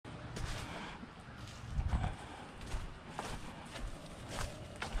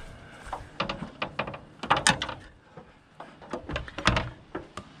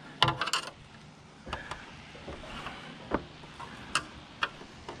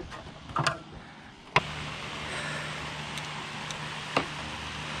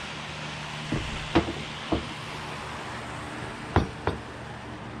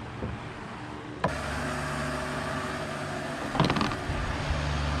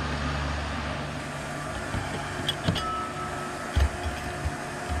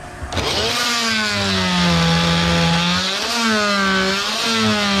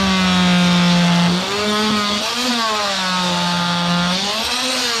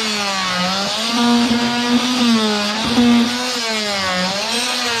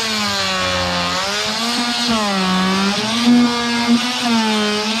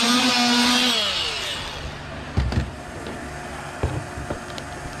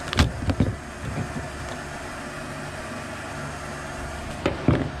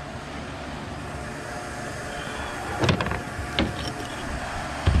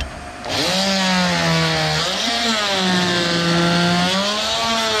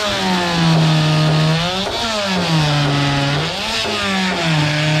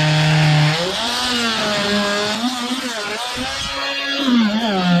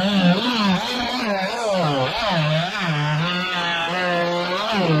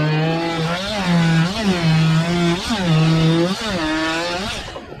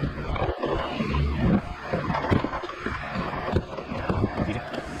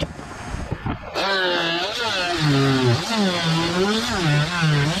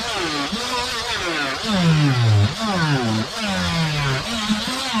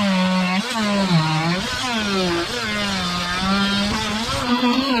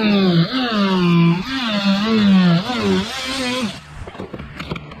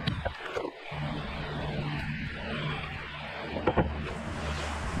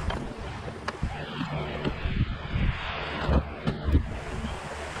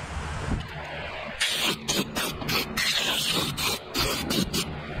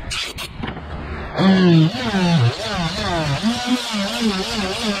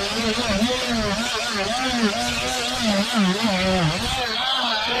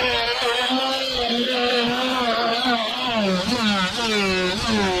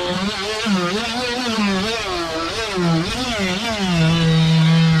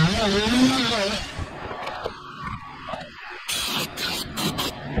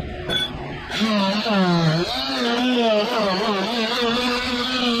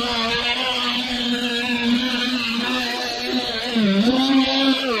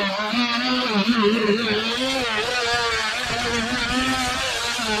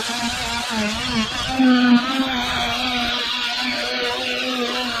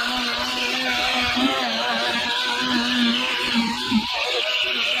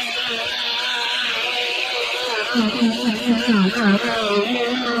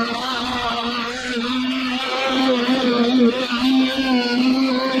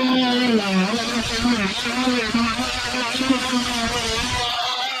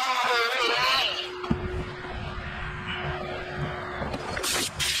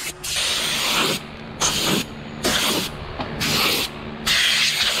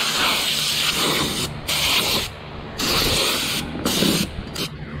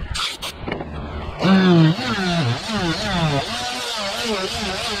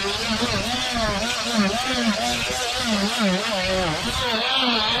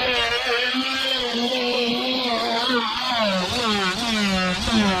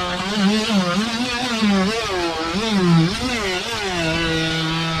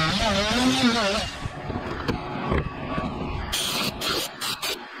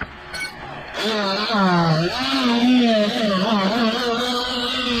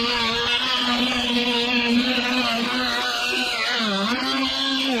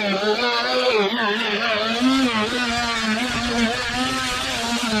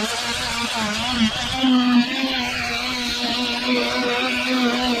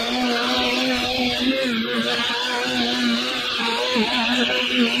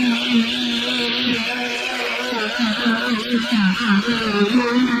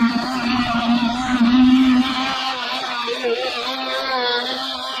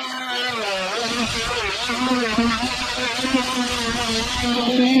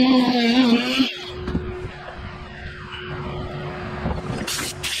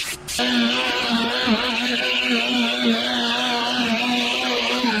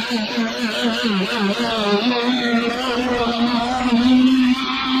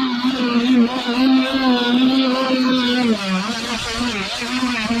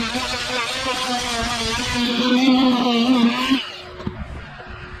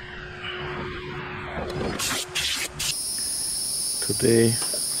Today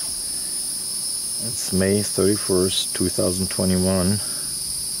it's May 31st, 2021.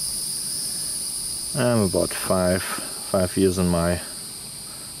 I'm about five years in my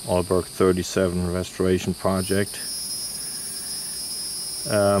Alberg 37 restoration project.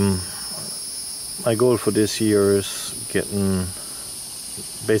 My goal for this year is getting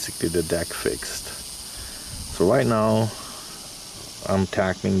basically the deck fixed. So right now I'm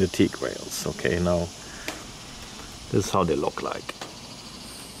tackling the teak rails. Okay, now this is how they look like.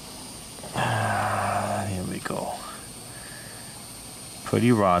 Here we go.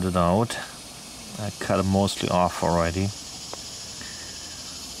 Pretty rotted out. I cut them mostly off already.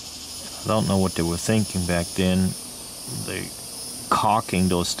 I don't know what they were thinking back then. They caulking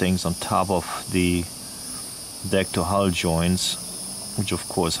those things on top of the deck to hull joints, which of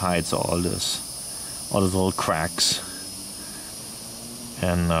course hides all those little cracks.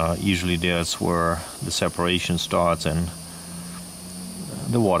 And usually that's where the separation starts and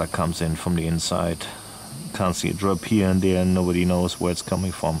the water comes in from the inside. You can't see a drip here and there and nobody knows where it's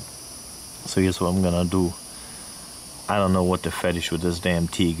coming from. So here's what I'm gonna do. I don't know what the fetish with this damn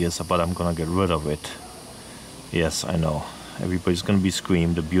teak is, but I'm gonna get rid of it. Yes, I know. Everybody's gonna be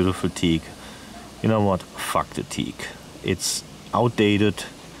screaming, the beautiful teak. You know what? Fuck the teak. It's outdated.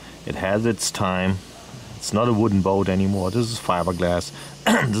 It has its time. It's not a wooden boat anymore. This is fiberglass.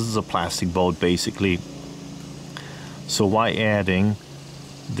 This is a plastic boat basically. So why adding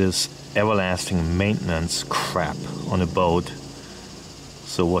this everlasting maintenance crap on a boat?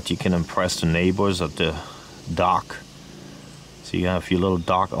 So what, you can impress the neighbors at the dock. So you have your little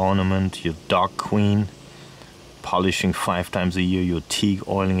dock ornament, your dock queen, polishing 5 times a year, your teak,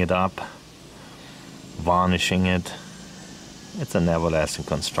 oiling it up, varnishing it. It's an everlasting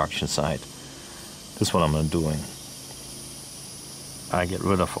construction site. This is what I'm doing. I get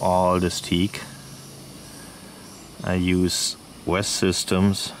rid of all this teak. I use West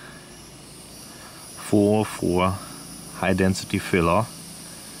Systems 404 high density filler.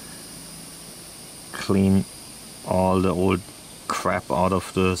 Clean all the old crap out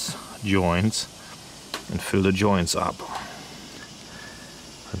of those joints and fill the joints up.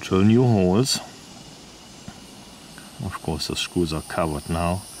 I drill new holes. Of course the screws are covered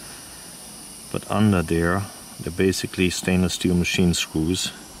now, but under there they're basically stainless steel machine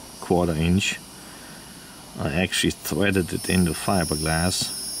screws, 1/4 inch. I actually threaded it into fiberglass,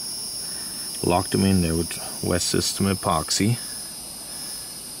 locked them in there with West System epoxy,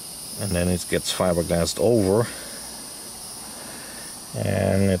 and then it gets fiberglassed over,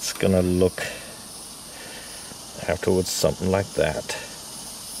 and it's gonna look afterwards something like that.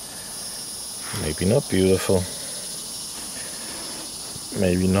 Maybe not beautiful,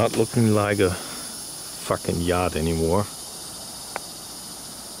 maybe not looking like a fucking yacht anymore,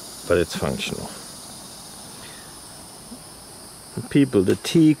 but it's functional. People, the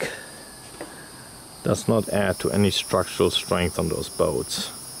teak does not add to any structural strength on those boats.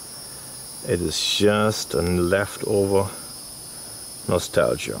 It is just a leftover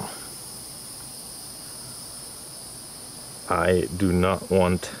nostalgia. I do not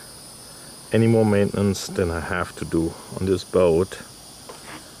want any more maintenance than I have to do on this boat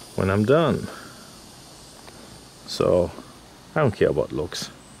when I'm done. So I don't care about looks.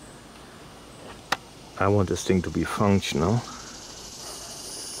 I want this thing to be functional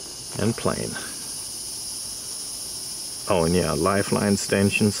and plain. Oh, and yeah, lifeline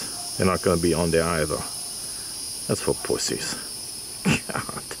extensions, they're not going to be on there either. That's for pussies.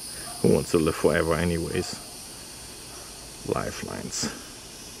 God, who wants to live forever anyways? Lifelines.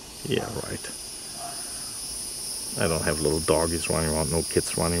 Yeah, right. I don't have little doggies running around, no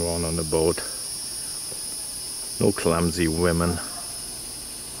kids running around on the boat. No clumsy women.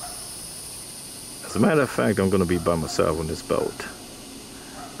 As a matter of fact, I'm going to be by myself on this boat.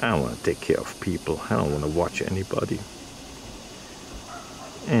 I don't want to take care of people. I don't want to watch anybody.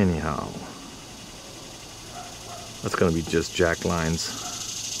 Anyhow, that's going to be just jack lines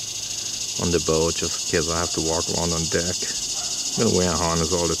on the boat, just in case I have to walk around on deck. I'm going to wear a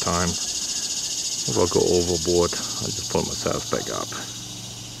harness all the time. If I go overboard, I'll just pull myself back up.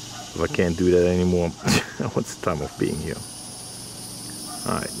 If I can't do that anymore, what's the time of being here?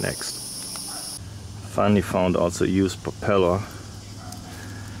 Alright, next. Finally found also used propeller.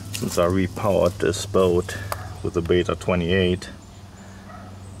 Since I repowered this boat with the Beta 28,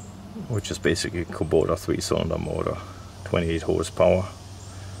 which is basically a Kubota 3-cylinder motor, 28 horsepower.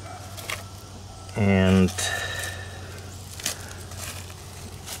 And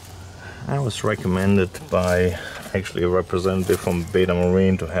I was recommended by actually a representative from Beta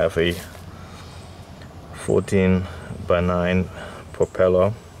Marine to have a 14x9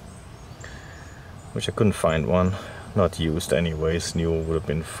 propeller, which I couldn't find one. Not used anyways, new would have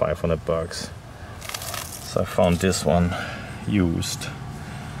been 500 bucks. So I found this one used.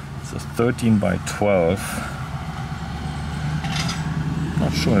 It's a 13x12.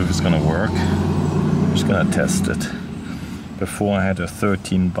 Not sure if it's gonna work. I'm just gonna test it. Before I had a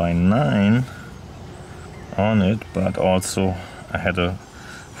 13x9 on it, but also I had a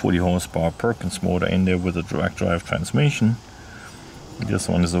 40 horsepower Perkins motor in there with a direct drive transmission. This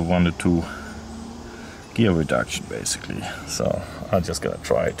one is a 1-to-2 gear reduction basically, so I'm just gonna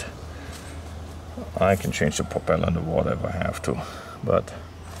try it. I can change the propeller in the water if I have to, but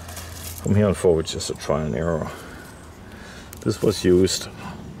from here on forward just a try and error. This was used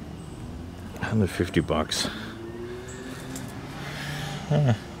 150 bucks.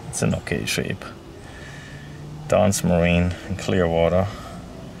 It's in okay shape. Dance Marine in Clearwater.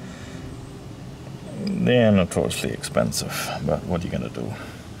 They're notoriously expensive, but what are you gonna do?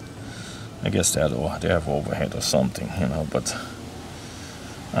 I guess they have overhead or something, you know, but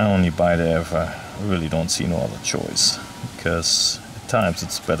I only buy there if I really don't see no other choice, because at times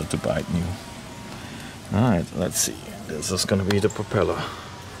it's better to buy it new. Alright, let's see. This is gonna be the propeller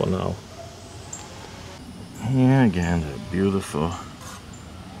for now. Here again, the beautiful,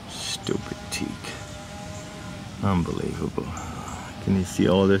 stupid teak. Unbelievable. Can you see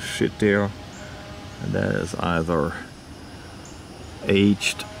all this shit there? And that is either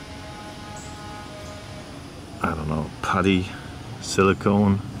aged, I don't know, putty,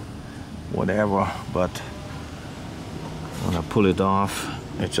 silicone, whatever, but when I pull it off,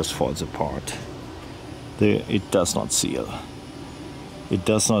 it just falls apart. It does not seal. It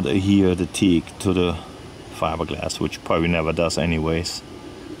does not adhere the teak to the fiberglass, which probably never does anyways.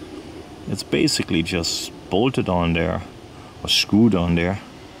 It's basically just bolted on there or screwed on there.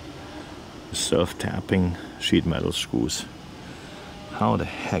 Self-tapping sheet metal screws. How the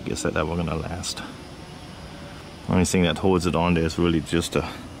heck is that ever gonna last? Only thing that holds it on there is really just a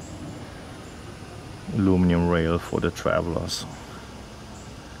aluminum rail for the travelers.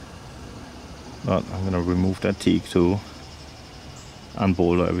 But I'm gonna remove that teak too,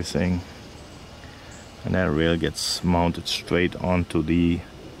 unbolt everything, and that rail gets mounted straight onto the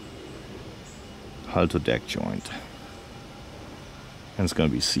hull to deck joint, and it's gonna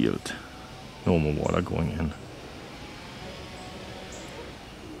be sealed. No more water going in.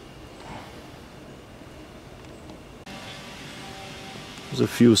 There's a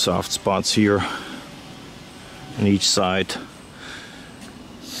few soft spots here on each side,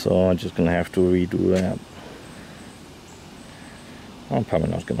 so I'm just gonna have to redo that. I'm probably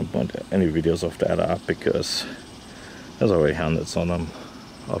not gonna put any videos of that up because there's already hundreds of them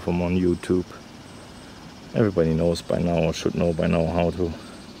on YouTube. Everybody knows by now, or should know by now, how to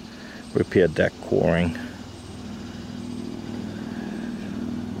repair deck coring.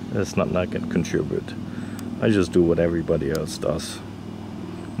 That's not I can contribute. I just do what everybody else does,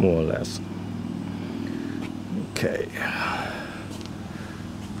 more or less. Okay.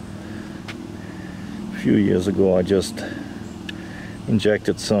 A few years ago I just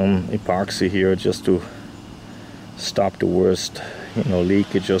injected some epoxy here just to stop the worst,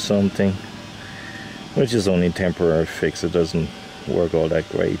 leakage or something, which is only a temporary fix. It doesn't work all that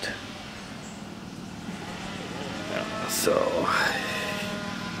great. So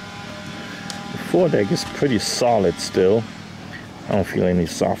the foredeck is pretty solid still. I don't feel any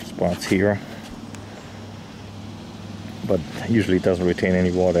soft spots here, but usually it doesn't retain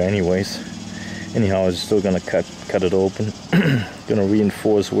any water anyways. Anyhow, I'm still gonna cut it open. Gonna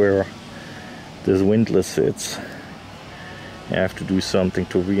reinforce where this windlass sits. I have to do something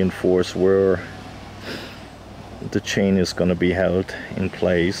to reinforce where the chain is gonna be held in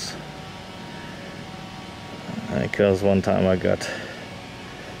place. Because one time I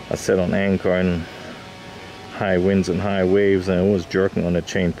set on anchor in high winds and high waves, and it was jerking on the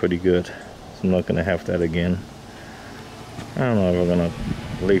chain pretty good. So I'm not gonna have that again. I don't know if we're gonna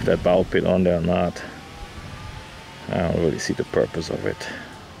leave that bow pit on there or not. I don't really see the purpose of it,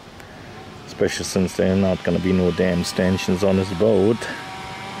 especially since there are not gonna be no damn stanchions on this boat.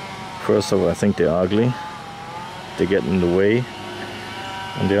 First of all, I think they're ugly. They get in the way,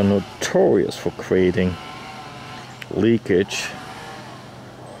 and they are notorious for creating leakage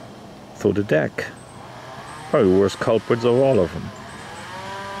through the deck. Probably the worst culprits of all of them.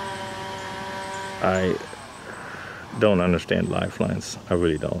 I don't understand lifelines. I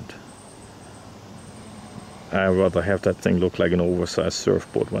really don't. I'd rather have that thing look like an oversized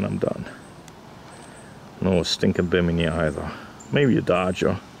surfboard when I'm done. No stinking bimini either. Maybe a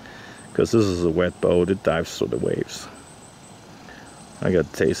Dodger, because this is a wet boat. It dives through the waves. I got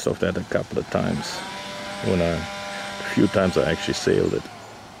a taste of that a couple of times. A few times I actually sailed it.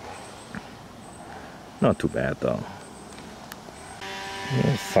 Not too bad though.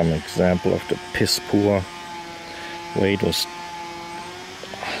 Here's some example of the piss poor way the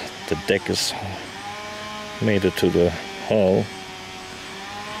deck is made it to the hull.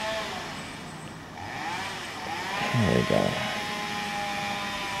 There we go.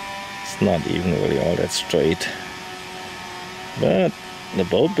 It's not even really all that straight, but the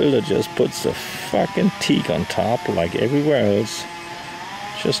boat builder just puts the fucking teak on top like everywhere else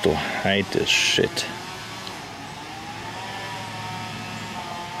just to hide this shit.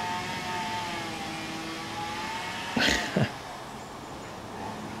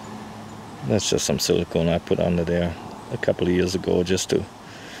 That's just some silicone I put under there a couple of years ago just to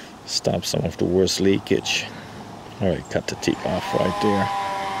stop some of the worst leakage. Alright, cut the teak off right there.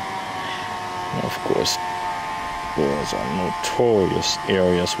 And of course, those are notorious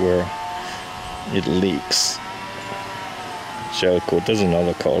areas where it leaks. Gel coat, there's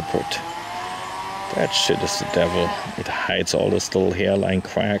another culprit. That shit is the devil. It hides all those little hairline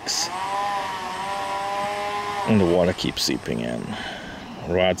cracks, and the water keeps seeping in.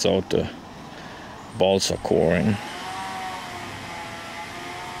 Rots out the balsa coring,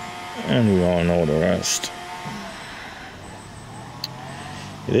 and we all know the rest.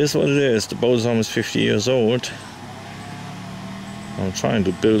 It is what it is. The boat is almost 50 years old. I'm trying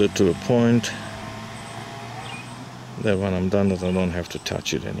to build it to the point that when I'm done that I don't have to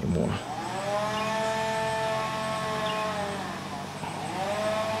touch it anymore.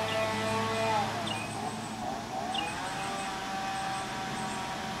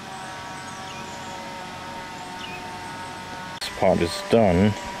 This part is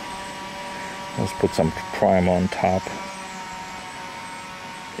done. Let's put some primer on top,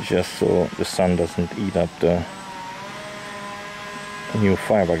 just so the sun doesn't eat up the new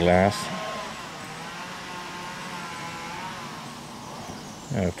fiberglass.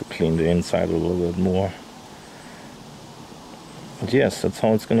 I have to clean the inside a little bit more. But yes, that's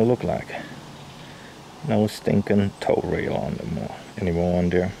how it's gonna look like. No stinking toe rail on them anymore on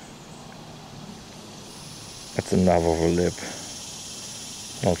there. That's enough of a lip.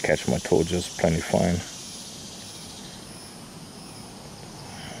 I'll catch my toe just plenty fine.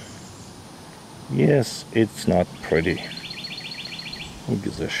 Yes, it's not pretty. Who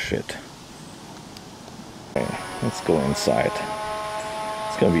gives a shit? Okay, let's go inside.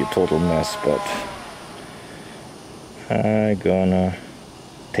 It's gonna be a total mess, but I'm gonna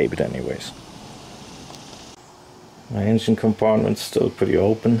tape it anyways. My engine compartment's still pretty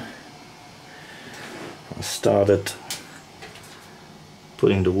open. I started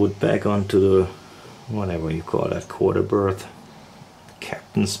putting the wood back onto the, whatever you call that, quarter berth,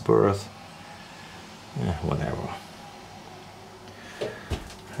 captain's berth, whatever.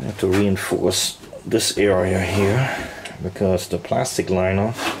 I have to reinforce this area here because the plastic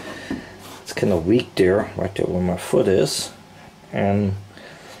liner, it's kind of weak there, right there where my foot is, and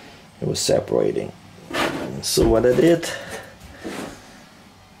it was separating. And so what I did,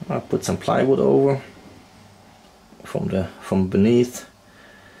 I put some plywood over from beneath,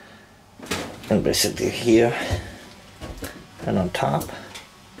 and basically here and on top,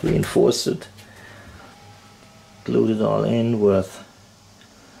 reinforced it, glued it all in with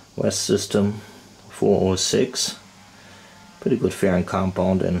West System 406, pretty good fairing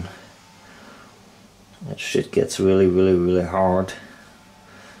compound, and that shit gets really hard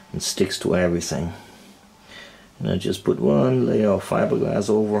and sticks to everything. And I just put one layer of fiberglass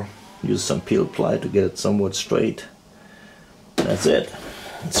over, use some peel ply to get it somewhat straight. That's it.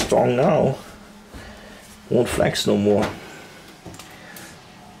 It's strong now. Won't flex no more.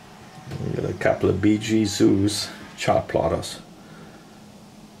 Got a couple of BG Zoos chart plotters.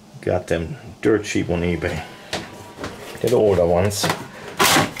 Got them dirt cheap on eBay. The older ones,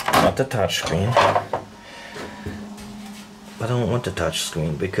 not the touchscreen. I don't want the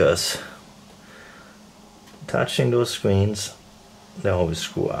touchscreen because touching those screens, they always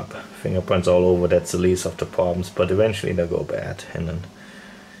screw up. Fingerprints all over, that's the least of the problems, but eventually they go bad, and then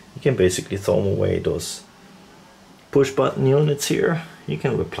you can basically throw them away. Those push button units here, you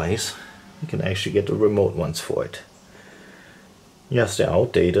can replace. You can actually get the remote ones for it. Yes, they're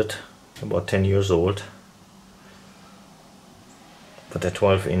outdated, about 10 years old, but they're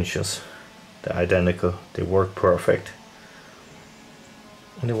 12 inches. They're identical, they work perfect.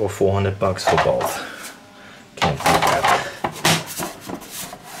 And they were $400 for both. Can't beat that.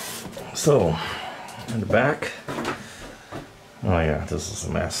 So, in the back, oh yeah, this is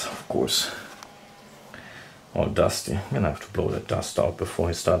a mess, of course. All dusty. I'm gonna have to blow that dust out before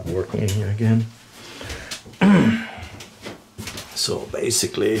I start working in here again. So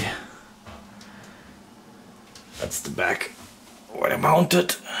basically, that's the back where I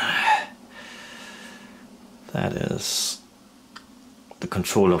mounted. That is the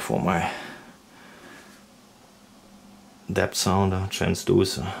controller for my depth sounder,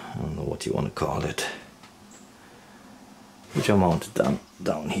 transducer, I don't know what you want to call it, which I mounted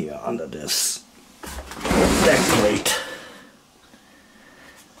down here under this deck plate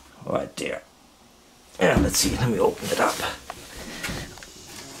right there. And let's see, let me open it up,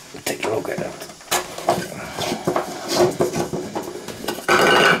 take a look at it.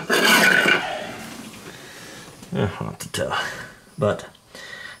 Hard to tell, but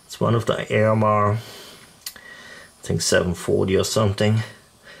it's one of the Airmar, I think 740 or something.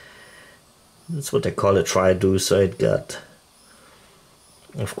 That's what they call a triducer. It got,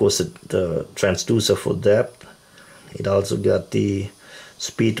 of course, the transducer for depth. It also got the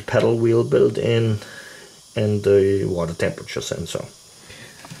speed pedal wheel built in and the water temperature sensor.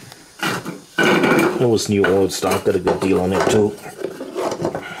 It was new old stock, got a good deal on it too.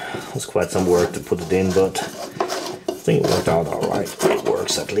 It was quite some work to put it in, but I think it worked out alright. It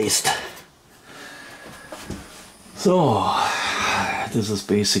works at least. So, this is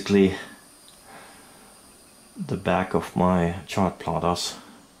basically the back of my chart plotters.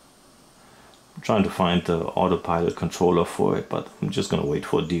 I'm trying to find the autopilot controller for it, but I'm just gonna wait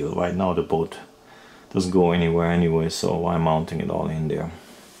for a deal. Right now the boat doesn't go anywhere anyway, so I'm mounting it all in there.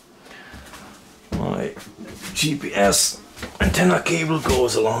 My GPS antenna cable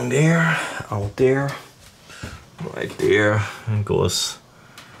goes along there, out there, right there, and goes.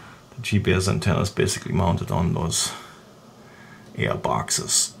 The GPS antenna is basically mounted on those air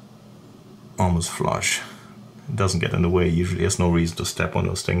boxes, almost flush. It doesn't get in the way. Usually there's no reason to step on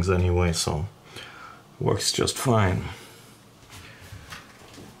those things anyway, so it works just fine.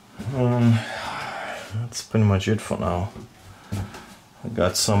 That's pretty much it for now. I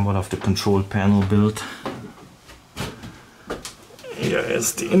got somewhat of the control panel built. Here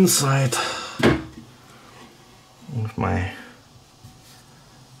is the inside of my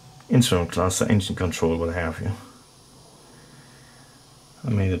instrument cluster, engine control, what have you. I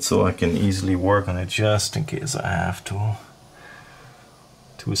made it so I can easily work on it just in case I have to.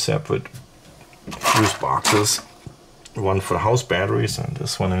 Two separate fuse boxes. One for the house batteries, and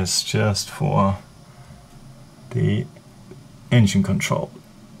this one is just for the engine control.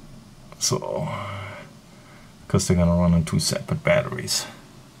 So, because they're gonna run on two separate batteries.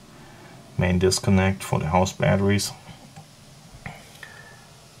 Main disconnect for the house batteries.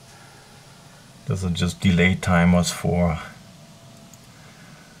 Those are just delay timers for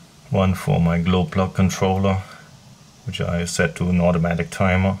one for my glow plug controller, which I set to an automatic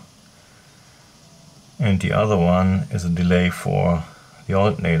timer. And the other one is a delay for the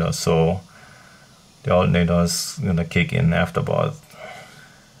alternator, so the alternator is gonna kick in after about,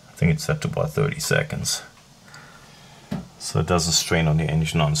 I think it's set to about 30 seconds. So it doesn't strain on the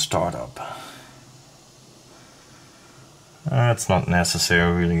engine on startup. It's not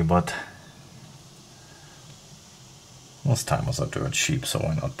necessary really, but most timers are dirt cheap, so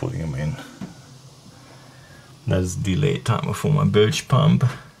why not putting them in. That's delay timer for my bilge pump,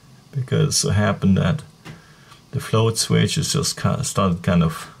 because it happened that the float switch is just started kind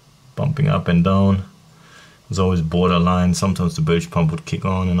of bumping up and down. It was always borderline. Sometimes the bilge pump would kick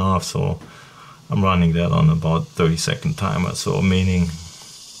on and off, so I'm running that on about 30-second timer. So meaning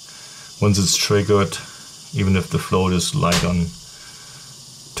once it's triggered, even if the float is light on,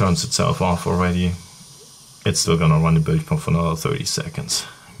 turns itself off already, it's still gonna run the bilge pump for another 30 seconds.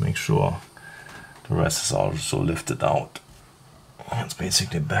 Make sure the rest is also lifted out. That's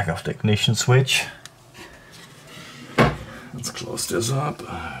basically the back of the ignition switch. Let's close this up.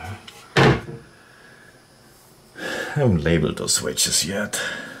 I haven't labeled those switches yet.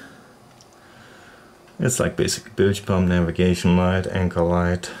 It's like basic bilge pump, navigation light, anchor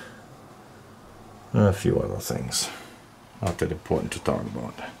light, and a few other things. Not that important to talk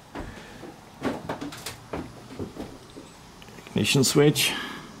about. Ignition switch,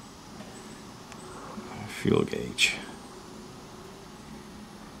 fuel gauge.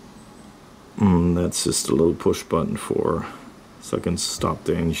 That's just a little push button for so I can stop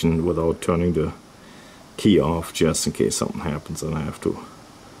the engine without turning the key off, just in case something happens and I have to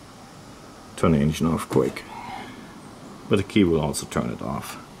turn the engine off quick. But the key will also turn it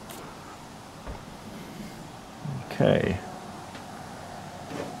off. Okay.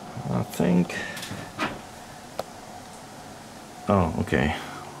 I think... Oh, okay.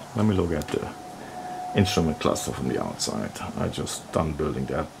 Let me look at the instrument cluster from the outside. I just done building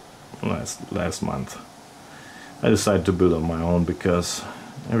that last month. I decided to build on my own because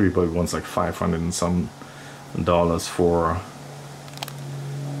everybody wants like $500 and some for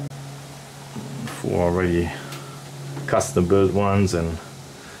already custom built ones, and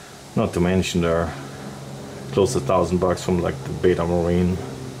not to mention they're close to $1,000 from like the Beta Marine,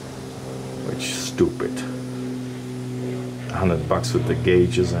 which is stupid. $100 with the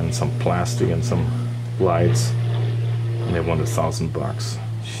gauges and some plastic and some lights, and they want $1,000.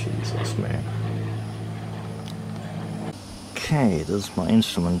 Jesus, man. Okay, this is my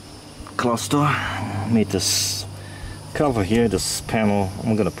instrument cluster. Made this cover here, this panel.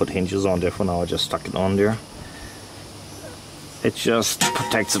 I'm gonna put hinges on there for now. I just stuck it on there. It just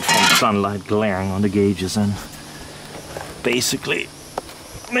protects it from sunlight glaring on the gauges and basically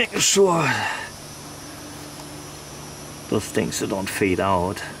making sure those things that don't fade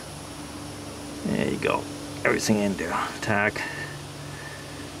out. There you go. Everything in there. Tach,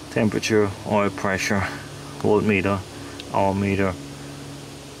 temperature, oil pressure, voltmeter, hour meter,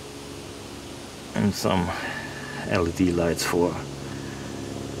 and some LED lights for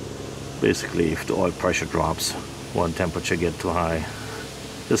basically if the oil pressure drops, one temperature get too high,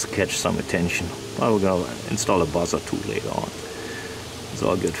 just catch some attention. I will go install a buzzer too later on. It's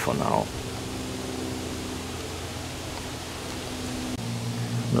all good for now.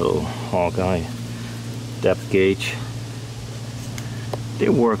 Little Hawkeye depth gauge. They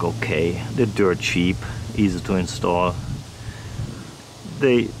work okay. They're dirt cheap, easy to install.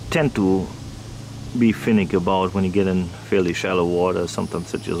 They tend to be finicky about when you get in fairly shallow water.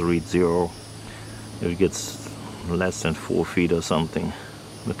 Sometimes it just reads 0 if it gets less than 4 feet or something.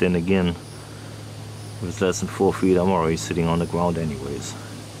 But then again, if it's less than 4 feet, I'm already sitting on the ground anyways,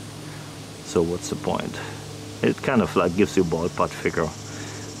 so what's the point? It kind of like gives you a ballpark figure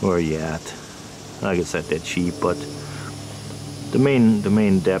where you're at. Like I said, they're cheap, but the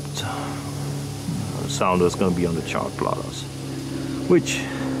main depth sounder is going to be on the chart plotters, which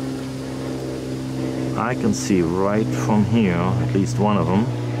I can see right from here, at least one of them,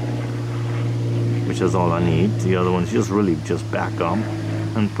 which is all I need. The other one's just really just back up,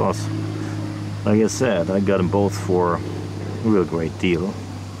 and plus, like I said, I got them both for a real great deal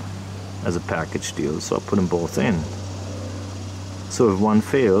as a package deal, so I put them both in. So if one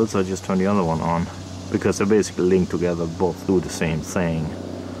fails, I just turn the other one on, because they're basically linked together, both do the same thing.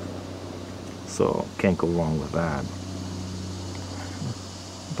 So can't go wrong with that.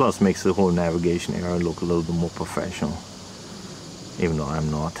 Plus makes the whole navigation area look a little bit more professional, even though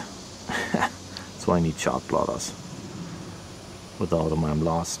I'm not. So I need chart plotters. Without them I'm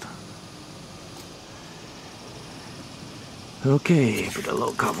lost. Okay, put a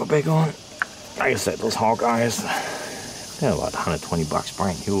little cover back on. Like I said, those Hawkeyes, they're about 120 bucks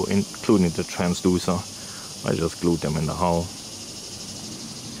brand new, including the transducer. I just glued them in the hull.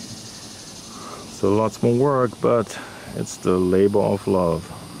 So lots more work, but it's the labor of love.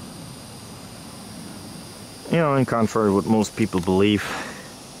 You know, in contrary to what most people believe,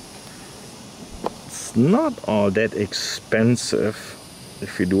 it's not all that expensive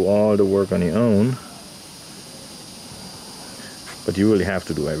if you do all the work on your own. But you really have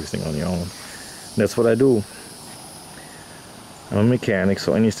to do everything on your own. That's what I do. I'm a mechanic,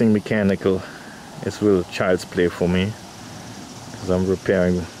 so anything mechanical is real child's play for me, because I'm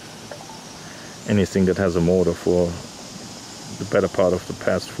repairing anything that has a motor for the better part of the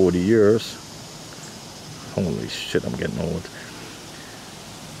past 40 years. Holy shit, I'm getting old.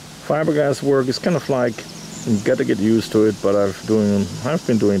 Fiberglass work is kind of like, you gotta get used to it, but I've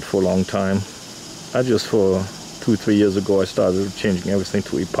been doing it for a long time. I just, for 2-3 years ago, I started changing everything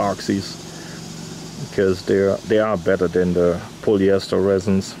to epoxies, because they are better than the polyester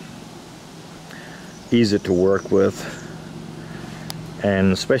resins. Easy to work with,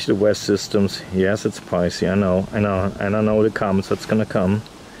 and especially West Systems. Yes, it's pricey, I know, and I know the comments that's gonna come.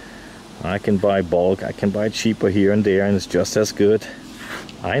 I can buy bulk, I can buy cheaper here and there, and it's just as good.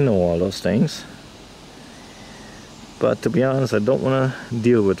 I know all those things, but to be honest, I don't want to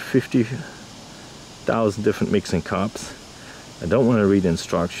deal with 50,000 different mixing cups. I don't want to read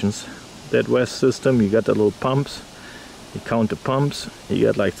instructions. That West System, you got the little pumps, you count the pumps, you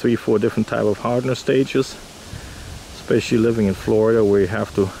got like 3-4 different type of hardener stages, especially living in Florida, where you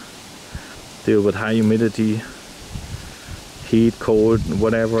have to deal with high humidity, heat, cold,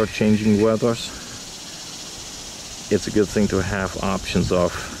 whatever, changing weathers. It's a good thing to have options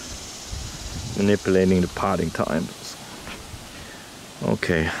of manipulating the potting times.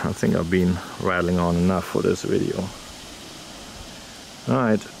 Okay, I think I've been rattling on enough for this video.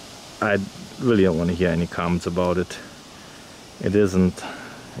 Alright, I really don't want to hear any comments about it. It isn't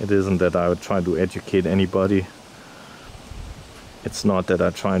that I would try to educate anybody. It's not that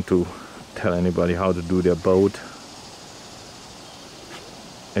I'm trying to tell anybody how to do their boat.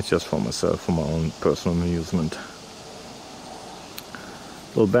 It's just for myself, for my own personal amusement.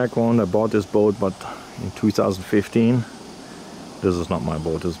 Little background, I bought this boat but in 2015. This is not my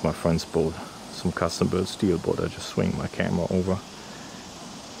boat, this is my friend's boat. Some custom built steel boat. I just swing my camera over.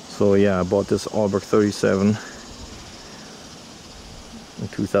 So yeah, I bought this Alberg 37 in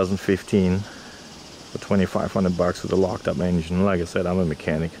 2015 for 2,500 bucks with a locked up engine. Like I said, I'm a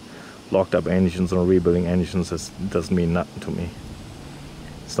mechanic. Locked up engines or rebuilding engines doesn't mean nothing to me.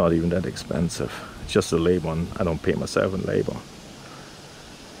 It's not even that expensive. It's just a labor, and I don't pay myself in labor.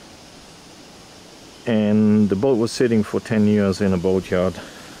 And the boat was sitting for 10 years in a boatyard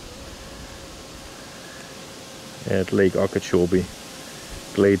at Lake Okeechobee,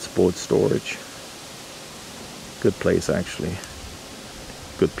 Glades Boat Storage. Good place, actually.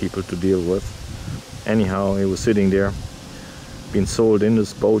 Good people to deal with. Anyhow, it was sitting there, been sold in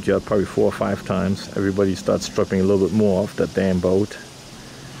this boatyard probably 4 or 5 times. Everybody starts stripping a little bit more off that damn boat.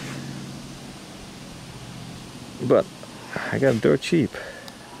 But I got it dirt cheap.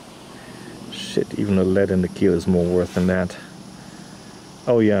 Shit, even the lead in the keel is more worth than that.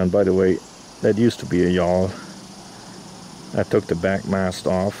 Oh yeah, and by the way, that used to be a yawl. I took the back mast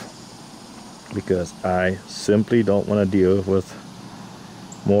off because I simply don't want to deal with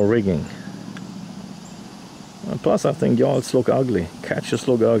more rigging. And plus, I think yawls look ugly. Catches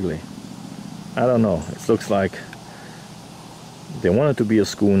look ugly. I don't know. It looks like they want it to be a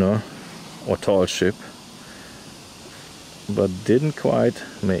schooner, or tall ship, but didn't quite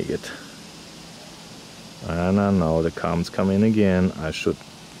make it. And I know the calm's coming again. I should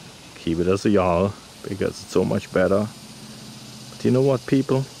keep it as a yawl because it's so much better. But you know what,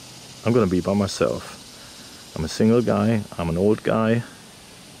 people? I'm gonna be by myself. I'm a single guy, I'm an old guy.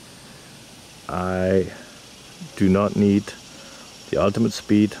 I do not need the ultimate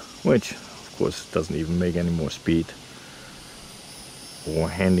speed, which of course doesn't even make any more speed, or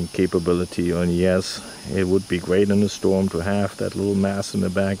handling capability. And yes, it would be great in a storm to have that little mast in the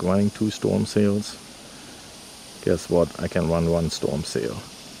back running 2 storm sails. Guess what? I can run 1 storm sail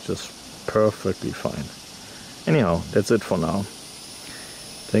just perfectly fine. Anyhow, that's it for now.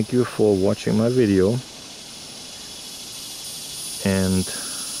 Thank you for watching my video, and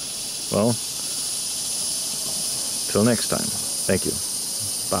well, till next time. Thank you.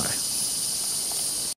 Bye.